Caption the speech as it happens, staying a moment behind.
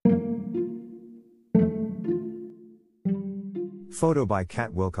Photo by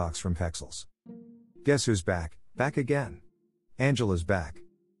Kat Wilcox from Pexels. Guess who's back? Back again. Angela's back.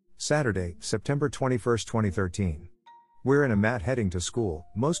 Saturday, September 21, 2013. We're in a mat heading to school.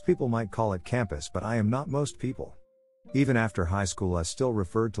 Most people might call it campus, but I am not most people. Even after high school, I still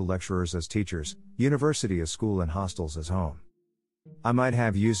referred to lecturers as teachers, university as school, and hostels as home. I might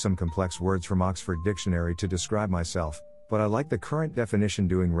have used some complex words from Oxford Dictionary to describe myself, but I like the current definition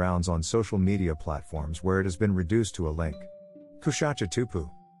doing rounds on social media platforms where it has been reduced to a link. Kushacha tupu.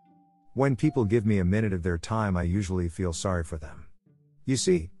 When people give me a minute of their time, I usually feel sorry for them. You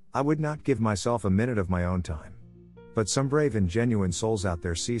see, I would not give myself a minute of my own time. But some brave and genuine souls out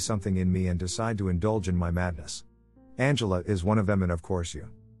there see something in me and decide to indulge in my madness. Angela is one of them, and of course you.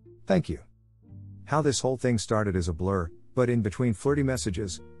 Thank you. How this whole thing started is a blur, but in between flirty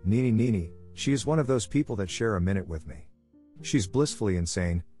messages, Nini, she is one of those people that share a minute with me. She's blissfully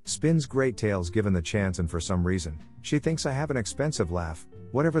insane, spins great tales given the chance, and for some reason, she thinks I have an expensive laugh,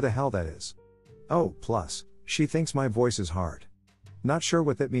 whatever the hell that is. Oh, plus, she thinks my voice is hard. Not sure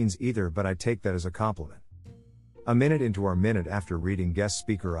what that means either, but I take that as a compliment. A minute into our minute after reading guest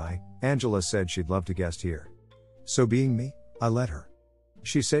speaker Angela said she'd love to guest here. So being me, I let her.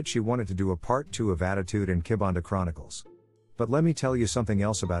 She said she wanted to do a part 2 of Attitude and Kibonda Chronicles. But let me tell you something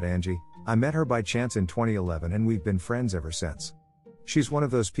else about Angie. I met her by chance in 2011 and we've been friends ever since. She's one of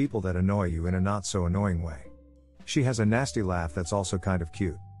those people that annoy you in a not so annoying way. She has a nasty laugh that's also kind of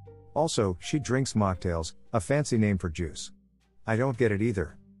cute. Also, she drinks mocktails, a fancy name for juice. I don't get it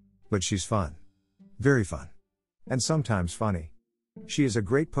either. But she's fun. Very fun. And sometimes funny. She is a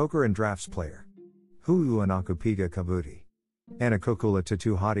great poker and drafts player. Huu anakupiga kabuti. Anakokula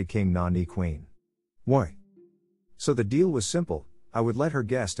tatu hati king na ni queen. Why? So the deal was simple. I would let her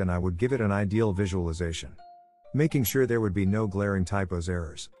guest and I would give it an ideal visualization. Making sure there would be no glaring typos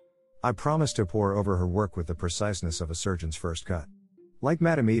errors. I promised to pore over her work with the preciseness of a surgeon's first cut. Like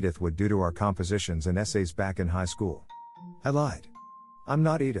Madam Edith would do to our compositions and essays back in high school. I lied. I'm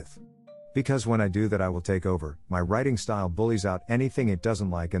not Edith. Because when I do that I will take over. My writing style bullies out anything it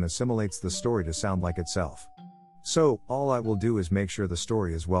doesn't like and assimilates the story to sound like itself. So, all I will do is make sure the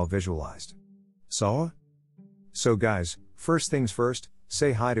story is well visualized. So guys, first things first,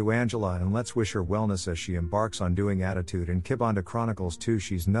 say hi to Angela and let's wish her wellness as she embarks on doing Attitude and Kibonda Chronicles 2.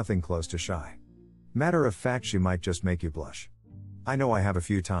 She's nothing close to shy. Matter of fact, she might just make you blush. I know I have a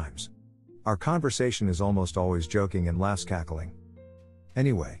few times. Our conversation is almost always joking and laughs cackling.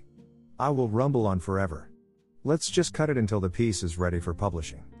 Anyway. I will rumble on forever. Let's just cut it until the piece is ready for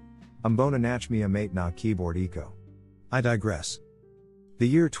publishing. Umbona nachmia mate na keyboard eco. I digress. The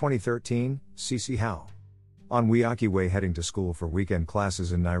year 2013, CC How. On Wiyaki Way heading to school for weekend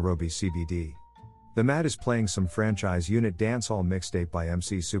classes in Nairobi CBD. The Mat is playing some franchise unit dancehall mixtape by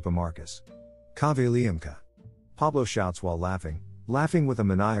MC Supermarcus. Kave Liamka. Pablo shouts while laughing with a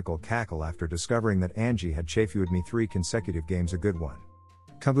maniacal cackle after discovering that Angie had chafed me 3 consecutive games. A good one.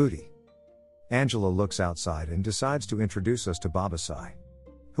 Kabuti. Angela looks outside and decides to introduce us to Babasai.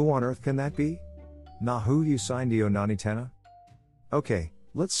 Who on earth can that be? Na hu you signed Dio Nani Tena? Okay,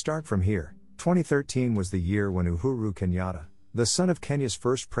 let's start from here. 2013 was the year when Uhuru Kenyatta, the son of Kenya's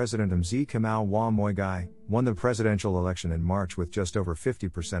first president Mzee Kamau wa Muigai, won the presidential election in March with just over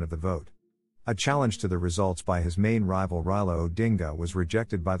 50% of the vote. A challenge to the results by his main rival Raila Odinga was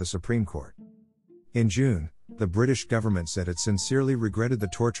rejected by the Supreme Court. In June, the British government said it sincerely regretted the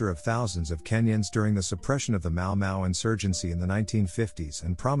torture of thousands of Kenyans during the suppression of the Mau Mau insurgency in the 1950s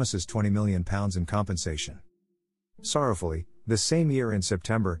and promises £20 million in compensation. Sorrowfully, the same year in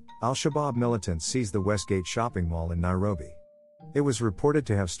September, Al-Shabaab militants seized the Westgate shopping mall in Nairobi. It was reported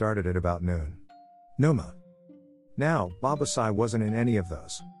to have started at about noon. Noma. Now, Babasai wasn't in any of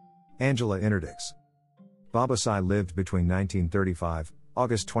those. Angela interdicts. Babasai lived between 1935,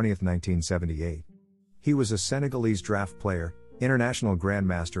 August 20, 1978. He was a Senegalese draft player, international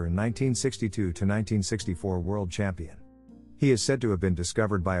grandmaster in 1962 to 1964 world champion. He is said to have been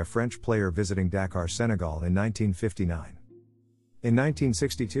discovered by a French player visiting Dakar, Senegal in 1959. In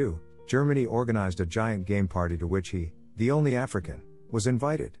 1962, Germany organized a giant game party to which he, the only African, was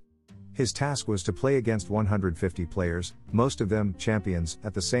invited. His task was to play against 150 players, most of them champions,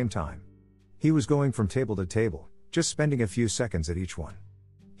 at the same time. He was going from table to table, just spending a few seconds at each one.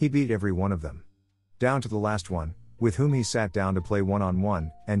 He beat every one of them. Down to the last one, with whom he sat down to play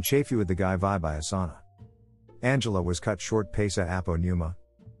one-on-one, and chafe with the guy by Asana. Angela was cut short pesa apo Numa.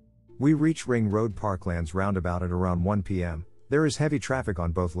 We reach Ring Road Parklands roundabout at around 1 p.m, there is heavy traffic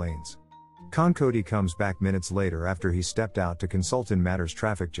on both lanes. Konkodi comes back minutes later after he stepped out to consult in matters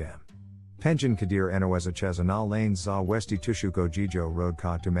traffic jam. Penjan Kadir Enoweza Chezana Lanes za Westi Tushuko Jijo Road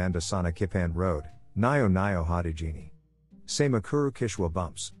Ka Tumanda Sana Kipan Road, Nayo Hadijini. Semakuru Kishwa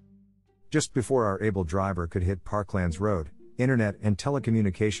bumps. Just before our able driver could hit Parklands Road, internet and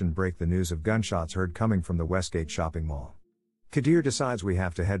telecommunication break the news of gunshots heard coming from the Westgate shopping mall. Kadir decides we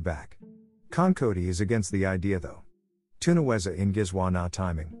have to head back. Konkoti is against the idea though. Tunaweza ingizwa na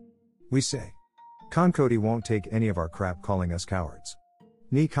timing. We say. Konkoti won't take any of our crap calling us cowards.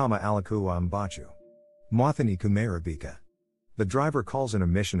 Ni kama alikuwa mbachu. Mwathani kumerabika. The driver calls in a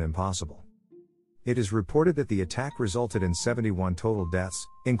mission impossible. It is reported that the attack resulted in 71 total deaths,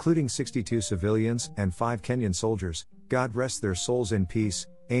 including 62 civilians and 5 Kenyan soldiers. God rest their souls in peace,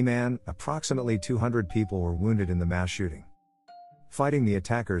 amen. Approximately 200 people were wounded in the mass shooting. Fighting the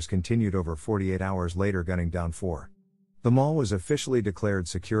attackers continued over 48 hours later, gunning down 4. The mall was officially declared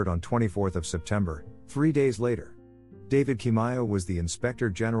secured on 24th of September, 3 days later. David Kimayo was the Inspector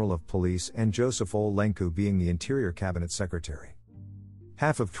General of Police and Joseph Ole Lenku being the Interior Cabinet Secretary.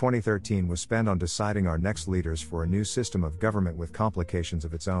 Half of 2013 was spent on deciding our next leaders for a new system of government with complications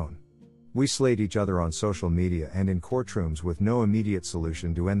of its own. We slayed each other on social media and in courtrooms with no immediate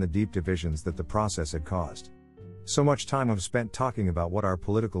solution to end the deep divisions that the process had caused. So much time was spent talking about what our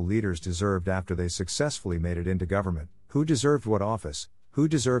political leaders deserved after they successfully made it into government, who deserved what office, who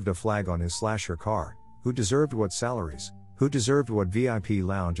deserved a flag on his/her car, who deserved what salaries, who deserved what VIP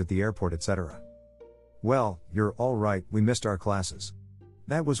lounge at the airport, etc. Well, you're all right, we missed our classes.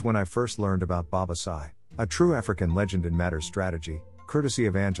 That was when I first learned about Baba Sai, a true African legend in matters strategy, courtesy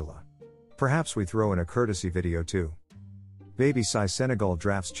of Angela. Perhaps we throw in a courtesy video too. Baby Sai Senegal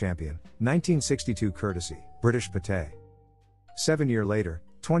drafts champion, 1962 courtesy, British Pate. 7 years later,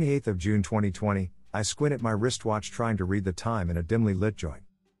 28th of June 2020, I squint at my wristwatch trying to read the time in a dimly lit joint.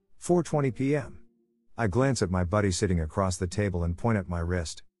 4:20 p.m. I glance at my buddy sitting across the table and point at my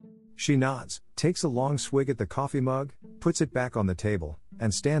wrist. She nods, takes a long swig at the coffee mug, puts it back on the table,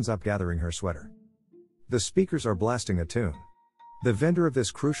 and stands up gathering her sweater. The speakers are blasting a tune. The vendor of this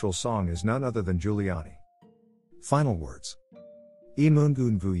crucial song is none other than Giuliani. Final words. E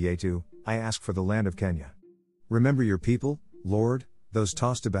Mungu Nvu Yetu, I ask for the land of Kenya. Remember your people, Lord, those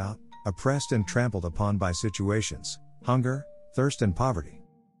tossed about, oppressed and trampled upon by situations, hunger, thirst and poverty.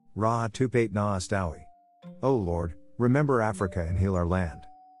 Ra Tupate Na Astawi. O Lord, remember Africa and heal our land.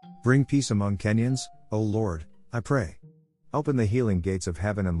 Bring peace among Kenyans, O Lord, I pray. Open the healing gates of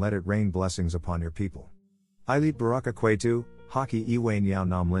heaven and let it rain blessings upon your people. Ilit Baraka Kwetu, Haki Iwe Nyao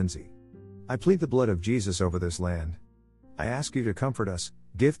Nam Lindsay. I plead the blood of Jesus over this land. I ask you to comfort us,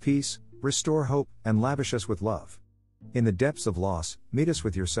 give peace, restore hope, and lavish us with love. In the depths of loss, meet us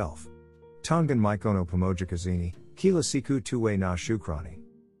with yourself. Tongan Mikono Pamoja Kazini, Kila Siku Tuwe Na Shukrani.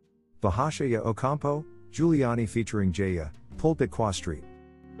 Bahasha Ya Ocampo, Giuliani featuring Jaya, Pulpit Kwa Street.